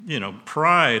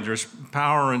pride, there's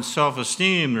power in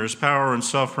self-esteem, there's power in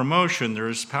self-promotion,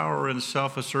 there's power in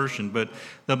self-assertion. But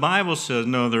the Bible says,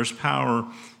 no, there's power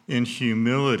in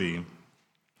humility.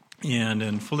 And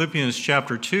in Philippians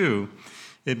chapter 2,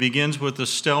 it begins with the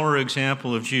stellar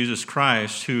example of Jesus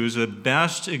Christ, who is the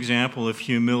best example of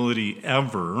humility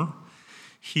ever.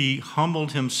 He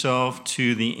humbled himself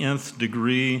to the nth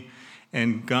degree,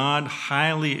 and God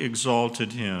highly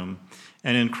exalted him.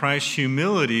 And in Christ's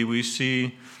humility, we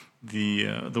see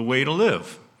the way to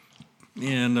live.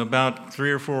 And about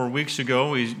 3 or 4 weeks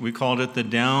ago, we called it the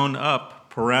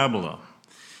down-up parabola.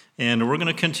 And we're going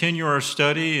to continue our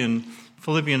study in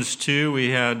Philippians 2. We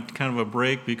had kind of a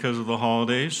break because of the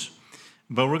holidays.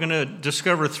 But we're going to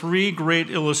discover 3 great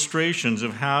illustrations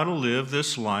of how to live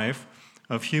this life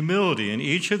of humility. And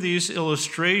each of these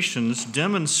illustrations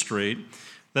demonstrate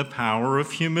the power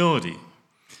of humility.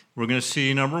 We're going to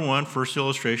see, number 1, first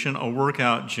illustration, a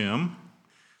workout gym.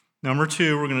 Number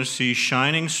 2, we're going to see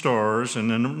shining stars. And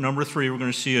then number 3, we're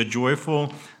going to see a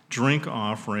joyful drink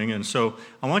offering. And so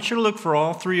I want you to look for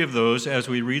all 3 of those as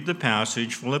we read the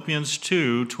passage, Philippians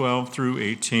 2, 12 through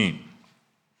 18.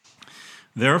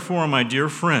 Therefore, my dear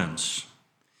friends,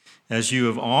 as you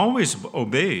have always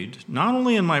obeyed, not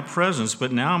only in my presence,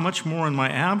 but now much more in my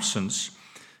absence,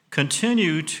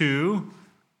 continue to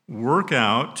work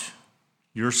out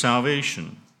your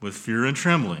salvation with fear and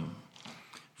trembling.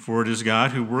 For it is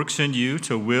God who works in you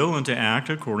to will and to act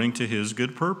according to his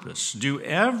good purpose. Do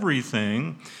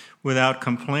everything without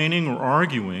complaining or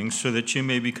arguing, so that you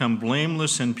may become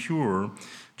blameless and pure,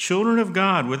 children of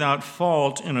God without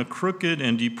fault in a crooked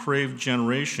and depraved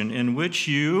generation, in which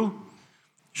you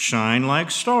shine like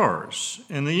stars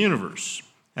in the universe,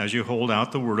 as you hold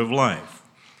out the word of life,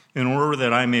 in order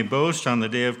that I may boast on the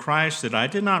day of Christ that I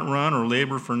did not run or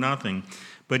labor for nothing.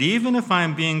 But even if I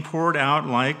am being poured out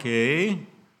like a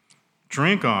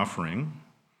drink offering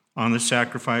on the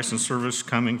sacrifice and service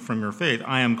coming from your faith,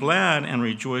 I am glad and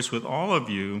rejoice with all of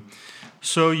you,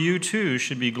 so you too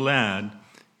should be glad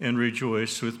and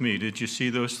rejoice with me. Did you see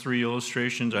those 3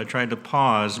 illustrations? I tried to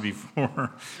pause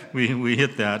before we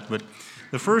hit that, but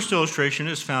the first illustration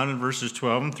is found in verses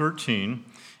 12 and 13.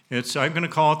 I'm going to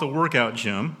call it the workout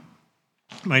gym.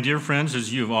 My dear friends,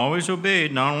 as you have always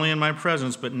obeyed, not only in my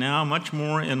presence, but now much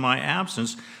more in my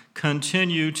absence,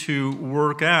 continue to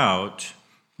work out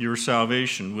your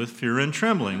salvation with fear and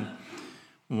trembling.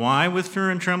 Why with fear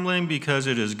and trembling? Because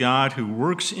it is God who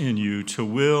works in you to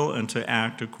will and to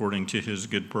act according to his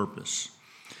good purpose.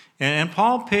 And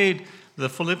Paul paid the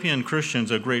Philippian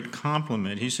Christians a great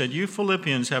compliment. He said, you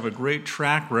Philippians have a great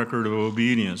track record of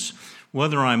obedience.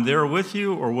 Whether I'm there with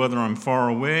you or whether I'm far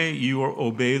away, you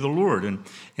obey the Lord. And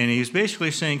he's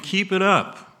basically saying, keep it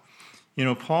up.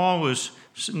 Paul was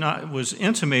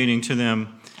intimating to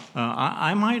them,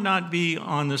 I might not be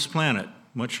on this planet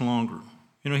much longer.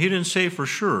 He didn't say for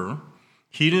sure.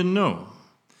 He didn't know.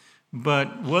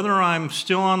 But whether I'm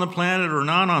still on the planet or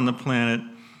not on the planet,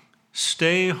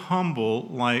 stay humble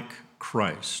like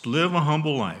Christ. Live a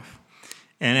humble life.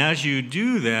 And as you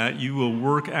do that, you will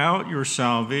work out your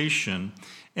salvation.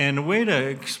 And the way to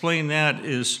explain that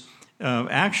is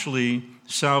actually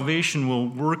salvation will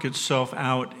work itself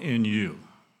out in you.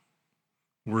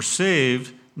 We're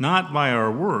saved not by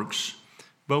our works,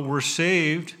 but we're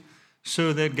saved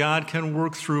so that God can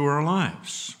work through our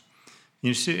lives.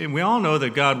 You see, we all know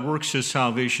that God works his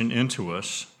salvation into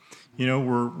us.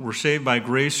 We're saved by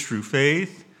grace through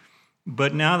faith.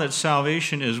 But now that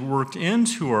salvation is worked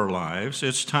into our lives,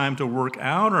 it's time to work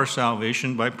out our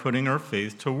salvation by putting our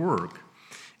faith to work.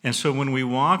 And so when we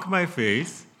walk by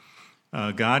faith,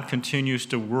 God continues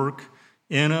to work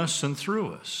in us and through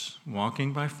us,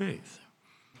 walking by faith.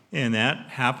 And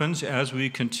that happens as we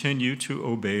continue to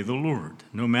obey the Lord.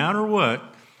 No matter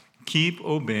what, keep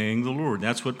obeying the Lord.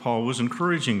 That's what Paul was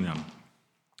encouraging them.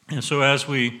 And so as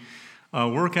we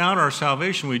work out our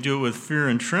salvation, we do it with fear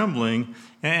and trembling.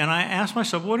 And I ask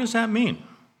myself, what does that mean?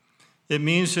 It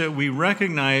means that we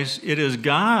recognize it is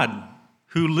God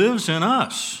who lives in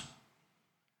us.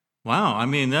 Wow,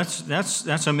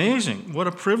 that's amazing. What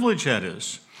a privilege that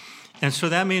is. And so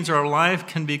that means our life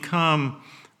can become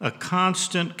a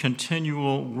constant,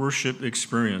 continual worship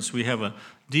experience. We have a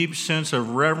deep sense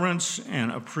of reverence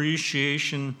and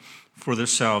appreciation for the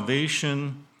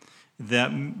salvation.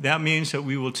 That means that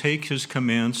we will take his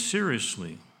commands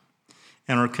seriously.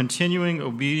 And our continuing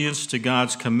obedience to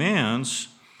God's commands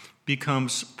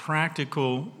becomes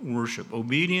practical worship.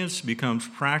 Obedience becomes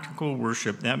practical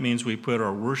worship. That means we put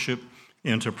our worship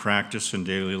into practice in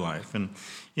daily life. And,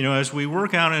 as we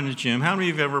work out in a gym, how many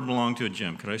of you have ever belonged to a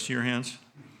gym? Could I see your hands?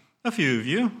 A few of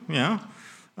you, yeah.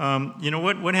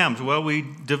 what happens? Well, we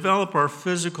develop our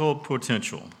physical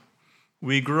potential.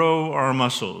 We grow our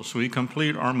muscles. We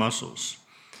complete our muscles.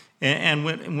 And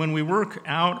when we work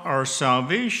out our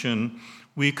salvation,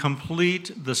 we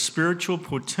complete the spiritual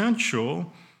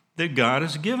potential that God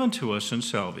has given to us in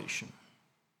salvation,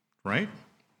 right?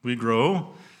 We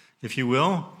grow, if you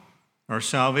will, our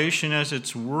salvation as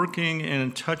it's working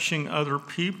and touching other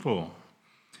people.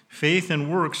 Faith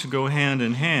and works go hand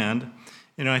in hand.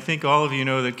 I think all of you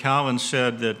know that Calvin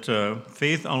said that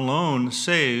faith alone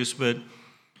saves, but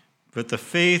the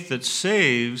faith that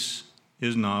saves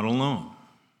is not alone.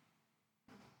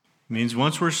 It means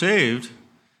once we're saved,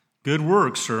 good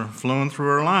works are flowing through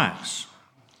our lives.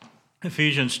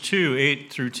 Ephesians 2,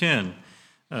 8 through 10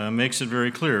 makes it very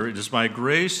clear. It is by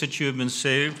grace that you have been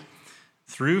saved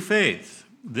through faith.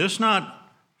 This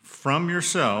not from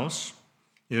yourselves,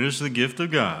 it is the gift of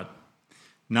God,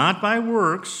 not by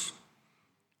works,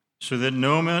 so that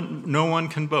no one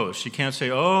can boast. You can't say,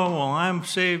 oh, well, I'm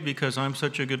saved because I'm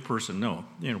such a good person. No.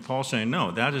 Paul's saying, no,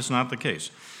 that is not the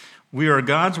case. We are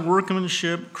God's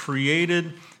workmanship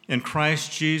created in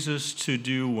Christ Jesus to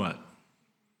do what?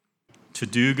 To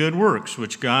do good works,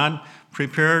 which God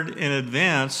prepared in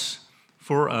advance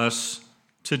for us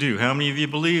to do. How many of you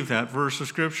believe that verse of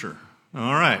Scripture?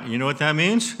 All right, you know what that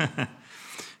means?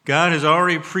 God has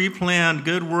already pre-planned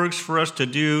good works for us to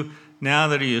do now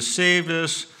that He has saved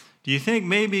us. Do you think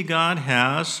maybe God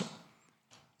has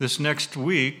this next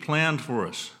week planned for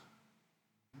us?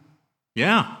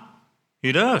 Yeah,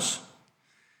 He does.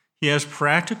 He has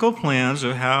practical plans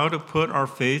of how to put our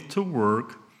faith to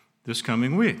work this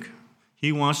coming week.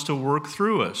 He wants to work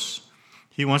through us.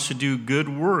 He wants to do good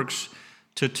works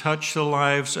to touch the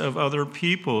lives of other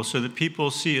people so that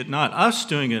people see it, not us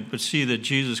doing it, but see that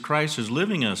Jesus Christ is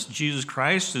living us. Jesus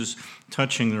Christ is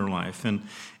touching their life.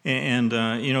 And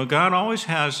God always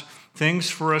has things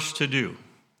for us to do.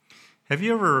 Have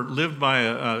you ever lived by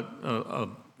a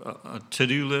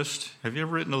to-do list? Have you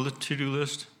ever written a to-do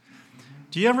list?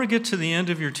 Do you ever get to the end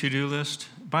of your to-do list?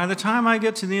 By the time I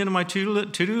get to the end of my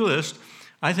to-do list,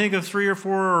 I think of 3 or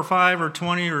 4 or 5 or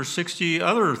 20 or 60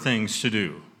 other things to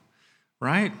do,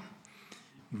 right?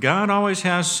 God always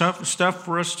has stuff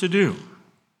for us to do.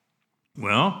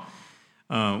 Well,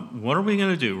 what are we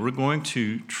going to do? We're going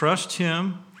to trust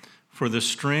Him for the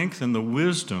strength and the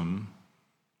wisdom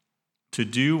to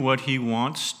do what He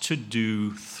wants to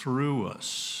do through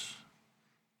us.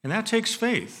 And that takes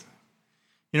faith.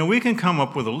 We can come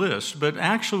up with a list, but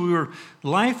actually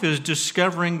life is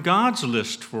discovering God's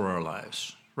list for our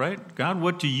lives, right? God,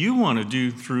 what do you want to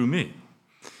do through me?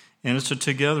 And it's a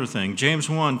together thing. James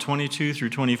 1, 22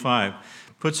 through 25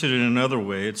 puts it in another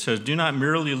way. It says, do not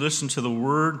merely listen to the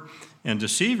word and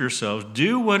deceive yourselves.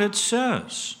 Do what it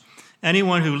says.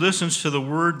 Anyone who listens to the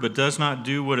word but does not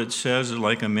do what it says is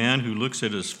like a man who looks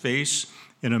at his face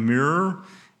in a mirror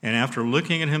and after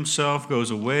looking at himself goes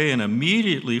away and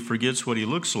immediately forgets what he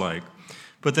looks like.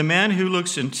 But the man who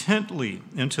looks intently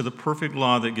into the perfect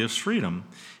law that gives freedom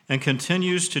and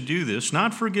continues to do this,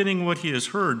 not forgetting what he has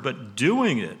heard, but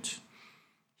doing it,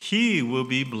 he will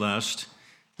be blessed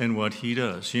in what he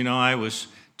does. I was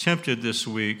tempted this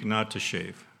week not to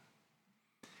shave.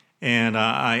 And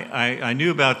I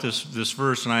knew about this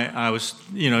verse, and I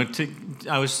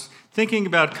was thinking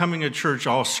about coming to church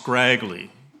all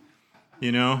scraggly,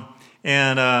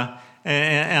 and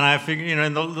I figured,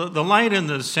 and the light in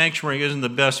the sanctuary isn't the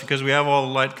best because we have all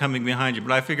the light coming behind you.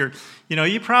 But I figured,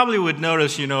 you probably would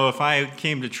notice, if I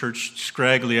came to church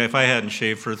scraggly, if I hadn't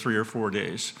shaved for 3 or 4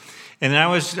 days. And I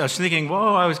was thinking,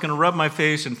 I was going to rub my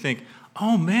face and think,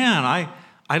 oh man,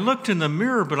 I looked in the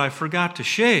mirror, but I forgot to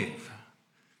shave.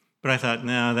 But I thought,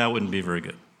 nah, that wouldn't be very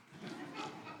good.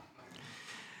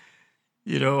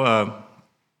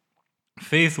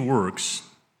 Faith works.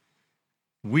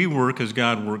 We work as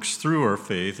God works through our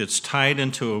faith. It's tied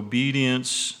into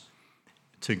obedience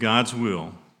to God's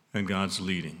will and God's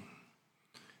leading.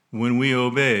 When we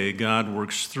obey, God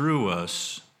works through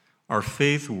us. Our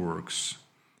faith works,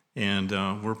 and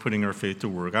we're putting our faith to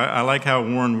work. I like how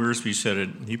Warren Wiersbe said it.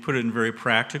 He put it in very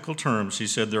practical terms. He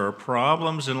said, there are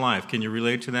problems in life. Can you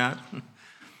relate to that?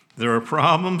 There are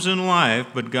problems in life,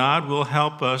 but God will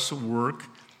help us work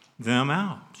them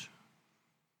out.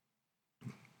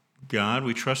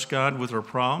 We trust God with our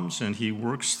problems, and He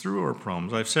works through our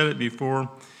problems. I've said it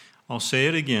before. I'll say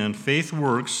it again. Faith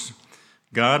works.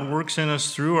 God works in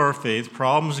us through our faith.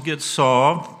 Problems get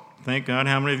solved. Thank God.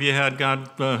 How many of you had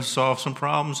God solve some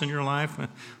problems in your life?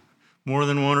 More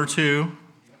than 1 or 2.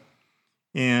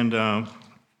 And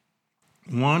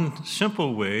one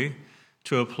simple way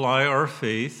to apply our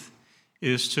faith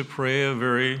is to pray a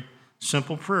very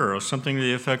Simple prayer, something to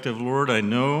the effect of, Lord, I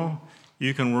know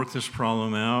you can work this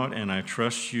problem out, and I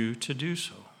trust you to do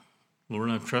so. Lord,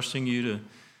 I'm trusting you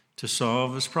to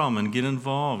solve this problem and get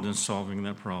involved in solving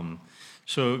that problem.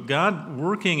 So God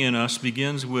working in us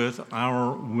begins with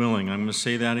our willing. I'm going to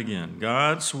say that again.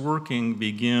 God's working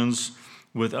begins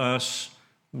with us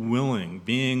willing,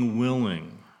 being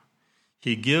willing.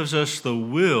 He gives us the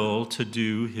will to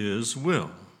do his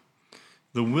will.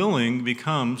 The willing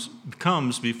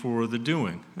comes before the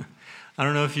doing. I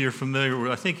don't know if you're familiar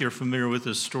with, I think you're familiar with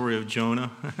the story of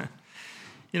Jonah.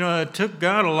 It took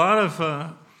God a lot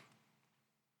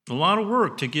of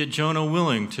work to get Jonah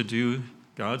willing to do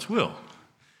God's will.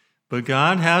 But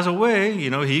God has a way,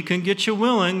 he can get you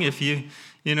willing if you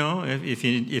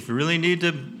really need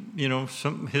to,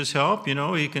 his help,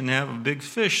 he can have a big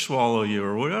fish swallow you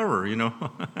or whatever,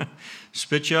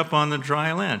 spit you up on the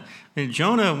dry land. And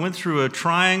Jonah went through a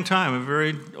trying time,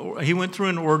 he went through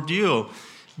an ordeal,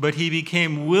 but he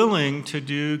became willing to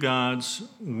do God's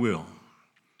will.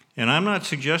 And I'm not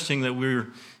suggesting that we're,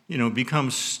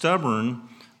 become stubborn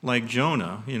like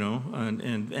Jonah,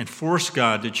 and force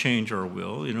God to change our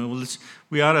will.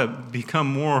 We ought to become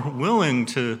more willing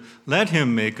to let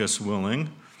him make us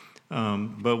willing.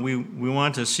 But we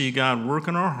want to see God work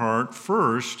in our heart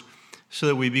first so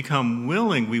that we become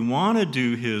willing. We want to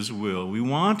do his will. We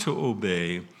want to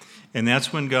obey. And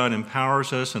that's when God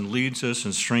empowers us and leads us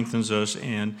and strengthens us,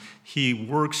 and he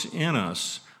works in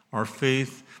us. Our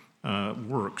faith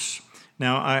works.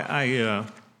 Now,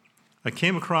 I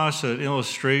came across an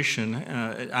illustration.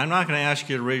 I'm not going to ask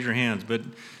you to raise your hands, but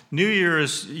New Year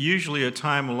is usually a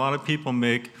time a lot of people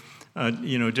make,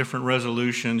 different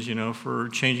resolutions, for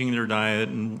changing their diet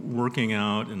and working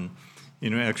out and,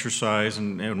 exercise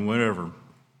and whatever.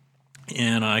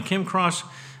 And I came across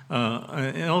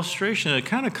an illustration that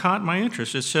kind of caught my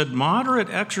interest. It said, moderate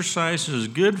exercise is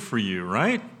good for you,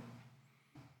 right?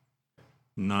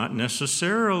 Not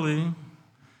necessarily.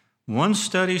 One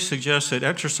study suggests that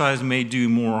exercise may do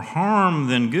more harm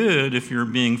than good if you're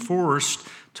being forced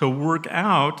to work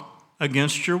out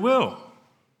against your will.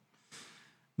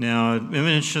 Now, I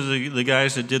mentioned the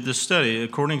guys that did this study.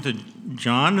 According to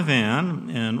John Van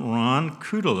and Ron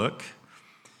Kudelik,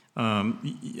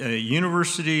 a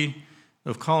University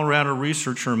of Colorado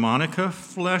researcher Monica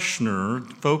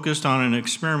Fleshner focused on an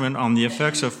experiment on the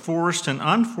effects of forced and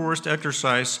unforced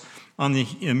exercise on the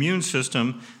immune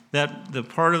system, that the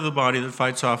part of the body that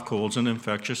fights off colds and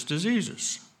infectious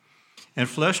diseases. And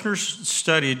Fleshner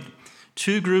studied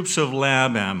two groups of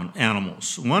lab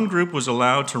animals. One group was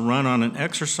allowed to run on an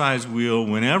exercise wheel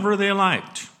whenever they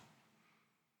liked.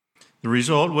 The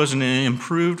result was an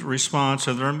improved response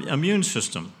of their immune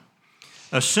system.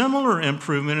 A similar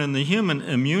improvement in the human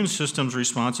immune system's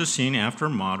response is seen after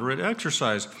moderate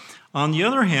exercise. On the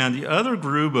other hand, the other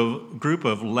group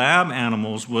of lab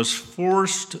animals was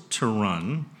forced to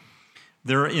run.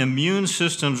 Their immune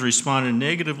systems responded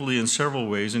negatively in several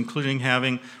ways, including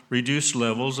having reduced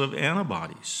levels of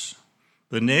antibodies.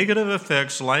 The negative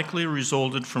effects likely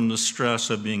resulted from the stress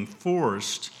of being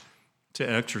forced to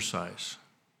exercise.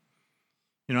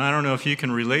 I don't know if you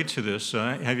can relate to this.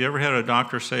 Have you ever had a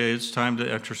doctor say it's time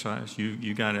to exercise?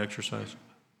 You got to exercise.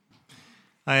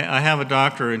 I have a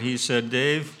doctor, and he said,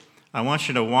 Dave, I want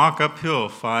you to walk uphill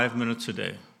 5 minutes a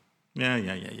day. Yeah.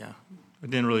 I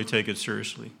didn't really take it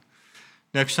seriously.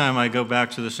 Next time I go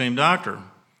back to the same doctor,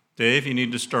 Dave, you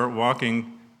need to start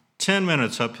walking 10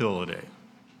 minutes uphill a day.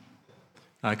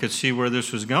 I could see where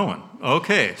this was going.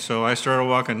 Okay, so I started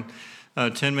walking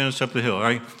 10 minutes up the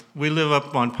hill. We live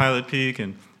up on Pilot Peak,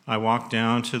 and I walk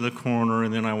down to the corner,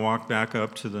 and then I walk back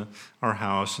up to our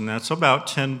house, and that's about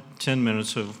 10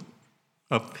 minutes of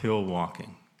uphill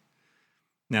walking.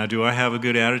 Now, do I have a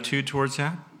good attitude towards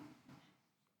that?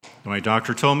 My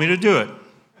doctor told me to do it.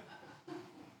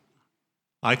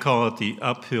 I call it the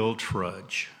uphill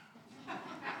trudge.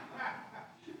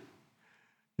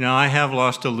 Now, I have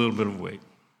lost a little bit of weight.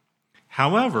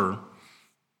 However,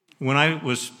 when I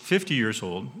was 50 years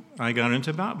old, I got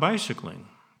into bicycling.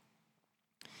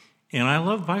 And I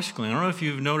love bicycling. I don't know if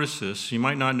you've noticed this. You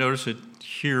might not notice it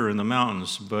here in the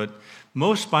mountains, but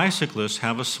most bicyclists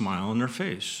have a smile on their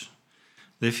face.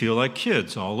 They feel like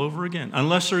kids all over again,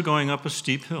 unless they're going up a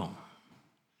steep hill.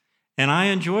 And I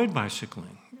enjoyed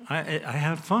bicycling. I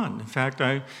had fun. In fact,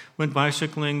 I went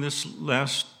bicycling this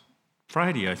last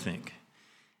Friday, I think.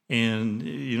 And,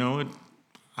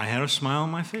 I had a smile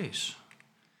on my face.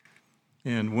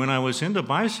 And when I was into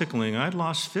bicycling, I'd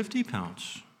lost 50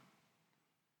 pounds.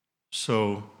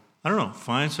 So, I don't know,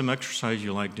 find some exercise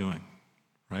you like doing,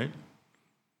 right?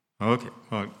 Okay,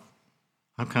 well,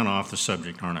 I'm kind of off the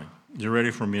subject, aren't I? You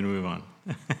ready for me to move on?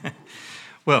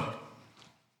 Well,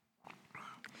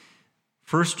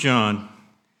 1 John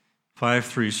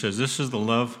 5:3 says, this is the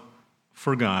love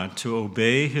for God, to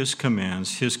obey his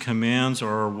commands. His commands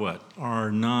are what?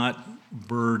 Are not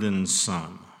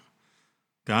burdensome.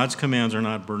 God's commands are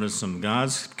not burdensome.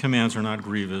 God's commands are not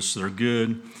grievous. They're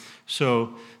good.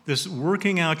 So this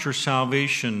working out your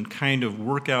salvation kind of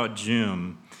workout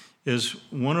gym is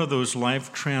one of those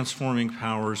life-transforming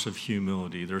powers of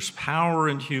humility. There's power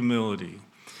in humility.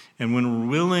 And when we're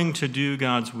willing to do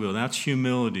God's will, that's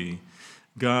humility.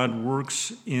 God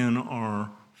works in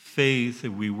our faith.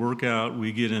 If we work out,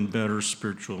 we get in better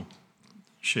spiritual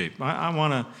shape. I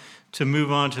want to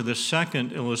move on to the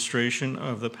second illustration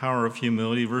of the power of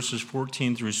humility, verses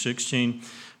 14 through 16.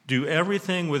 Do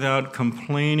everything without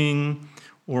complaining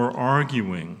or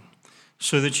arguing,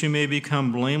 so that you may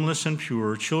become blameless and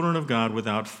pure, children of God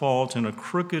without fault in a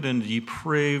crooked and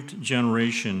depraved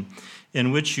generation,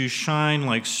 in which you shine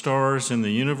like stars in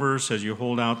the universe as you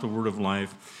hold out the word of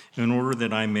life, in order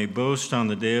that I may boast on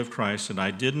the day of Christ that I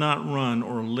did not run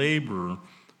or labor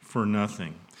for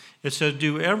nothing. It says,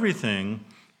 do everything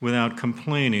without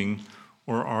complaining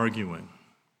or arguing.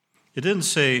 It didn't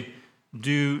say,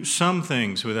 do some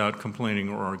things without complaining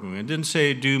or arguing. It didn't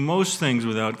say, do most things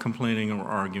without complaining or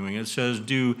arguing. It says,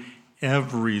 do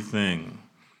everything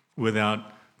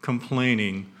without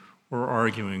complaining or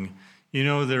arguing. You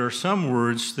know, there are some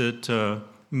words that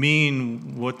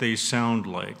mean what they sound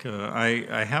like.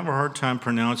 I have a hard time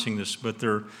pronouncing this, but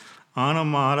they're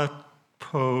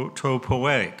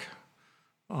onomatopoeic.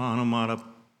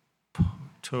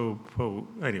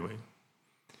 Anyway,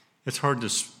 it's hard to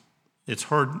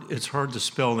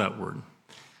spell that word.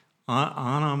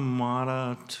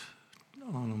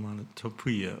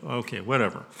 Onomatopoeia. Okay,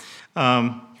 whatever.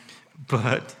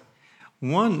 But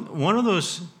one of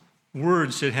those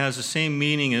words that has the same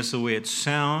meaning as the way it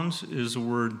sounds is the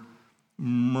word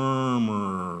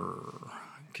murmur.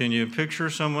 Can you picture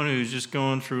someone who's just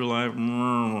going through life?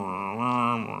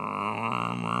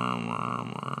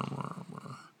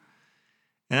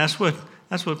 And that's what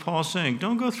Paul's saying.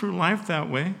 Don't go through life that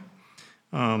way.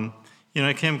 I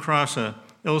came across an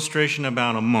illustration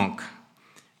about a monk.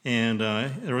 And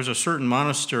there was a certain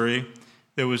monastery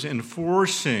that was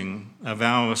enforcing a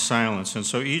vow of silence. And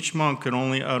so each monk could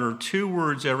only utter 2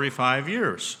 words every 5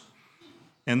 years.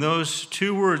 And those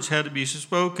 2 words had to be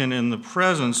spoken in the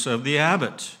presence of the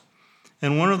abbot.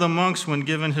 And one of the monks, when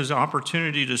given his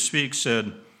opportunity to speak,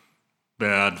 said,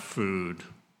 "Bad food."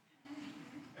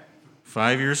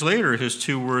 5 years later, his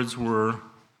 2 words were,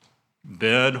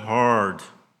 "Bed hard."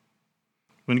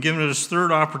 When given his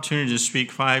 3rd opportunity to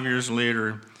speak 5 years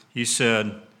later, he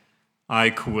said, "I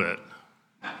quit."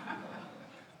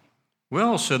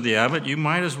 "Well," said the abbot, "you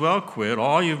might as well quit.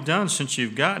 All you've done since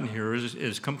you've gotten here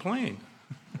is complain."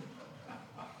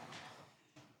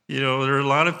 There are a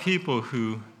lot of people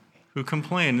who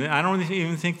complain. I don't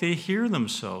even think they hear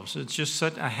themselves. It's just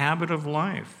such a habit of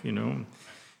life,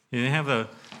 They have a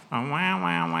wah,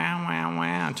 wah, wah, wah,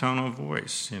 wah tone of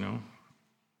voice,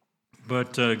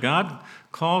 But God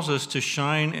calls us to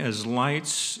shine as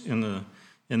lights in the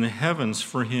heavens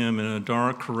for him in a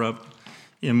dark, corrupt,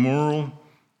 immoral,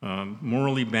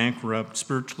 morally bankrupt,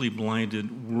 spiritually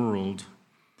blinded world.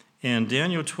 And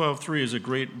Daniel 12:3 is a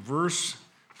great verse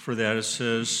for that. It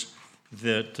says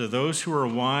that those who are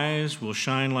wise will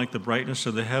shine like the brightness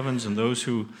of the heavens, and those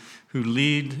who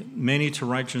lead many to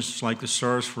righteousness like the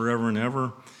stars forever and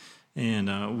ever.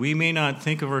 And we may not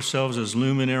think of ourselves as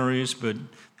luminaries, but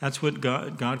that's what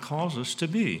God calls us to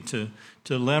be, to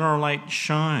let our light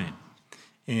shine.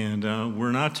 And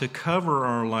we're not to cover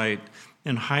our light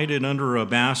and hide it under a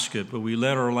basket, but we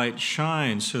let our light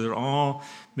shine so that all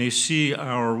may see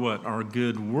our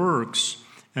good works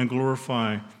and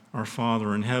glorify our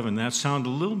Father in heaven. That sounds a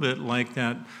little bit like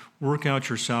that work out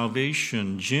your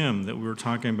salvation gym that we were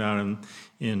talking about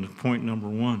in point number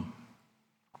 1.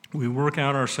 We work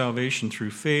out our salvation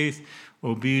through faith,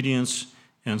 obedience,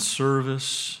 and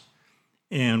service.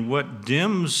 And what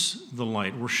dims the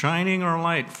light? We're shining our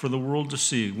light for the world to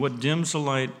see. What dims the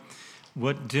light?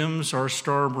 What dims our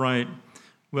star bright?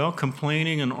 Well,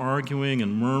 complaining and arguing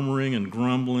and murmuring and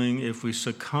grumbling. If we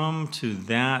succumb to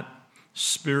that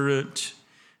spirit,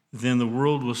 then the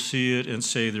world will see it and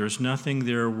say, there's nothing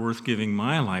there worth giving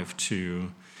my life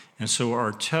to. And so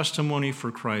our testimony for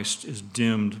Christ is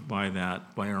dimmed by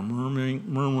that, by our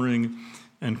murmuring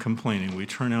and complaining. We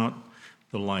turn out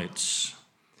the lights.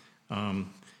 Paul,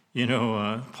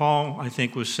 I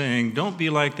think, was saying, don't be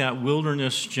like that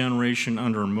wilderness generation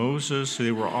under Moses.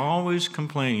 They were always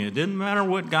complaining. It didn't matter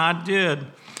what God did.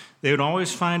 They would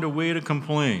always find a way to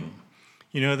complain.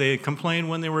 They complained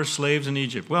when they were slaves in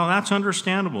Egypt. Well, that's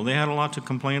understandable. They had a lot to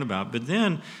complain about. But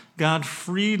then God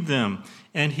freed them,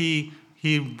 and he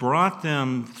brought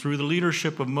them through the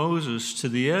leadership of Moses to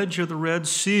the edge of the Red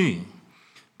Sea.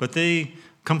 But they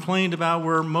complained about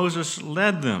where Moses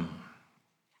led them.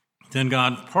 Then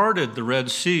God parted the Red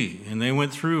Sea, and they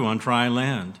went through on dry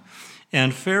land.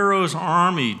 And Pharaoh's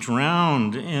army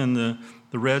drowned in the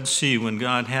Red Sea when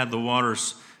God had the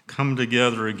waters come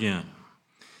together again.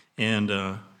 And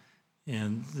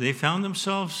they found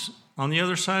themselves on the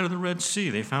other side of the Red Sea.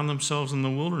 They found themselves in the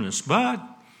wilderness. But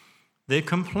they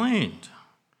complained.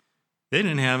 They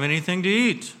didn't have anything to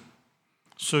eat.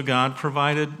 So God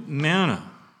provided manna.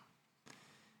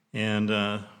 And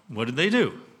what did they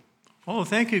do? Oh,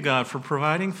 thank you, God, for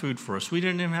providing food for us. We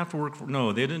didn't even have to work for.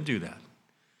 No, they didn't do that.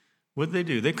 What did they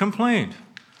do? They complained.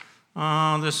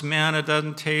 Oh, this manna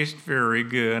doesn't taste very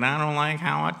good. I don't like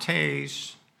how it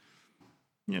tastes.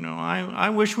 I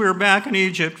wish we were back in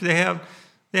Egypt. They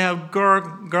have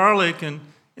garlic and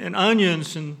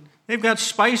onions, and they've got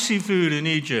spicy food in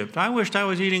Egypt. I wished I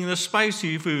was eating the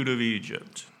spicy food of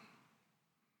Egypt.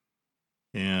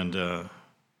 And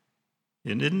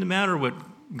it didn't matter what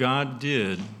God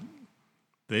did.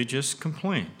 They just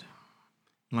complained.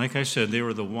 Like I said, they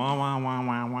were the wah, wah, wah,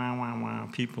 wah, wah, wah, wah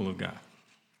people of God.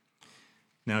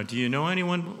 Now, do you know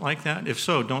anyone like that? If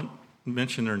so, don't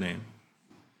mention their name.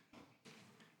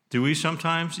 Do we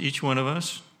sometimes, each one of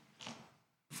us,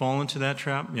 fall into that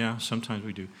trap? Yeah, sometimes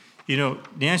we do.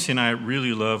 Nancy and I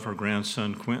really love her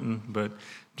grandson, Quentin, but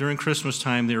during Christmas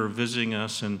time, they were visiting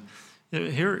us, and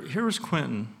here was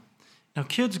Quentin. Now,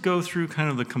 kids go through kind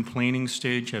of the complaining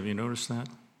stage. Have you noticed that?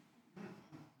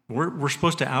 We're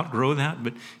supposed to outgrow that,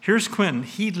 but here's Quentin.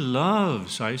 He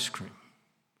loves ice cream.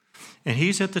 And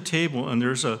he's at the table, and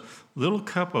there's a little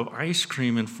cup of ice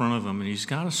cream in front of him, and he's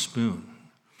got a spoon.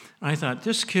 I thought,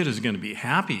 this kid is going to be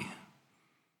happy.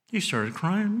 He started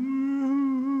crying.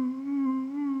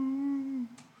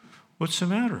 What's the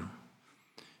matter?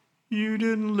 You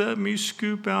didn't let me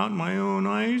scoop out my own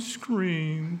ice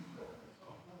cream.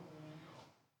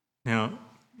 Now,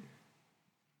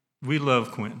 we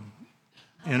love Quentin.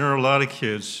 And there are a lot of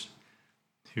kids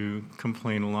who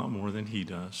complain a lot more than he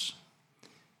does.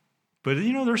 But,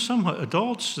 there's some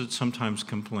adults that sometimes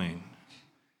complain.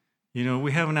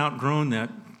 We haven't outgrown that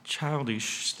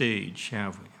childish stage,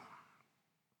 have we?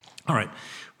 All right.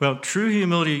 Well, true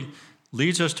humility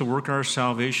leads us to work our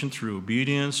salvation through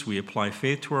obedience. We apply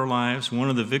faith to our lives. One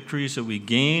of the victories that we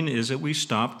gain is that we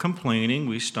stop complaining,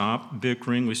 we stop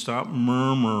bickering, we stop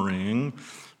murmuring,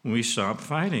 we stop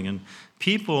fighting. And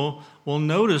people will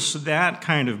notice that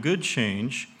kind of good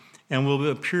change and will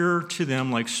appear to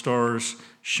them like stars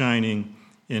shining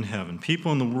in heaven.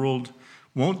 People in the world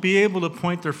won't be able to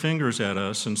point their fingers at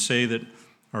us and say that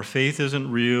our faith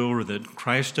isn't real or that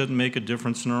Christ doesn't make a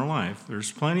difference in our life.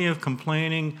 There's plenty of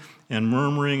complaining and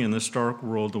murmuring in this dark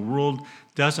world. The world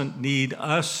doesn't need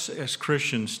us as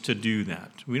Christians to do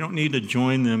that. We don't need to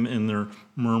join them in their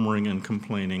murmuring and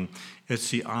complaining. It's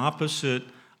the opposite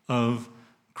of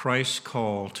Christ's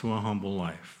call to a humble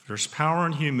life. There's power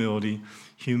in humility.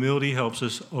 Humility helps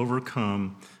us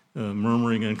overcome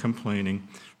murmuring and complaining.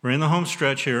 We're in the home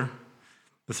stretch here.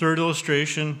 The third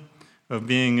illustration of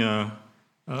being a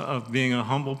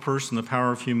humble person, the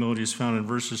power of humility, is found in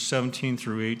verses 17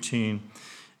 through 18.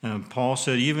 Paul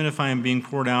said, even if I am being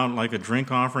poured out like a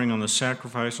drink offering on the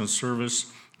sacrifice and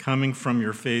service coming from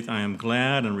your faith, I am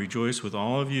glad and rejoice with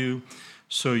all of you.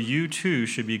 So you too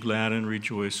should be glad and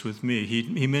rejoice with me.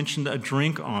 He mentioned a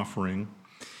drink offering,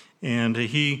 and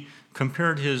he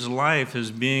compared his life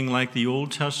as being like the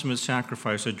Old Testament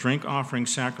sacrifice, a drink offering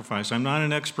sacrifice. I'm not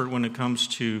an expert when it comes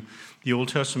to the Old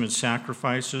Testament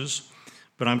sacrifices,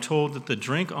 but I'm told that the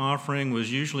drink offering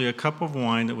was usually a cup of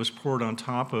wine that was poured on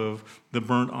top of the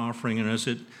burnt offering, and as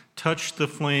it touched the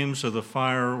flames of the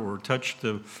fire or touched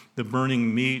the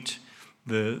burning meat,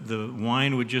 the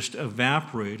wine would just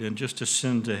evaporate and just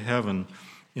ascend to heaven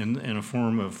in a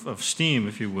form of steam,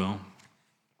 if you will.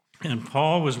 And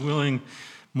Paul was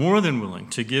more than willing,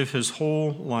 to give his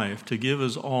whole life, to give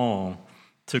his all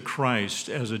to Christ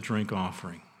as a drink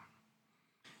offering.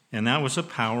 And that was a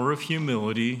power of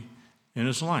humility in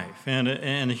his life.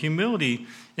 And humility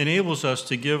enables us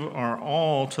to give our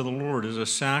all to the Lord as a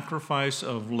sacrifice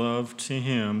of love to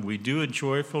him. We do it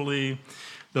joyfully.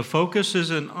 The focus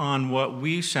isn't on what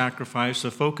we sacrifice.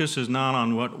 The focus is not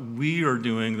on what we are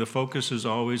doing. The focus is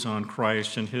always on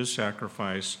Christ and his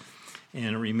sacrifice.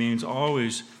 And it remains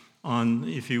always on,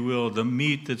 if you will, the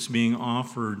meat that's being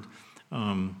offered.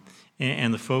 And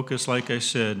the focus, like I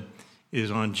said,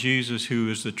 is on Jesus, who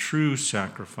is the true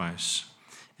sacrifice.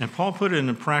 And Paul put it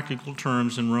in practical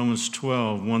terms in Romans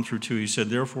 12, 1 through 2. He said,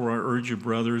 "Therefore I urge you,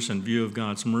 brothers, in view of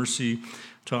God's mercy,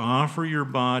 to offer your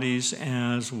bodies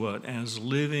as what? As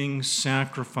living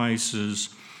sacrifices,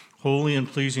 holy and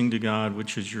pleasing to God,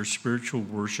 which is your spiritual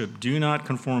worship. Do not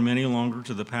conform any longer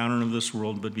to the pattern of this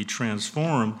world, but be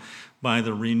transformed by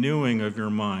the renewing of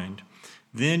your mind.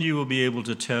 Then you will be able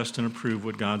to test and approve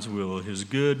what God's will, his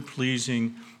good,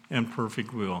 pleasing, and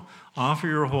perfect will." Offer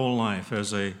your whole life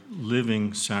as a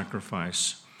living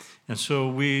sacrifice. And so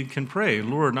we can pray,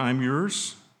 "Lord, I'm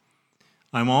yours.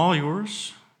 I'm all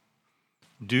yours.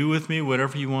 Do with me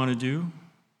whatever you want to do.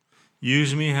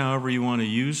 Use me however you want to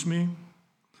use me.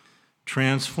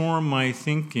 Transform my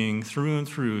thinking through and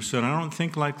through so that I don't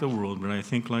think like the world, but I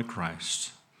think like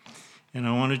Christ." And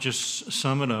I want to just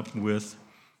sum it up with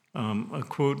a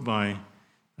quote by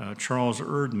Charles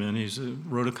Erdman. He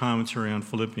wrote a commentary on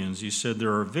Philippians. He said,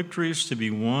 "There are victories to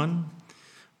be won,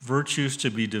 virtues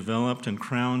to be developed, and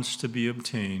crowns to be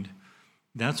obtained."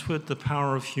 That's what the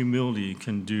power of humility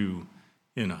can do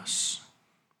in us.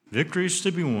 Victories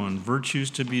to be won, virtues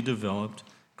to be developed,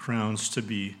 crowns to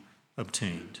be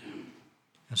obtained.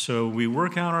 And so we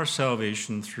work out our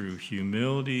salvation through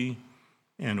humility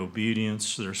and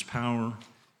obedience. There's power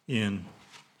in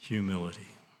humility.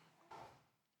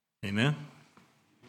 Amen?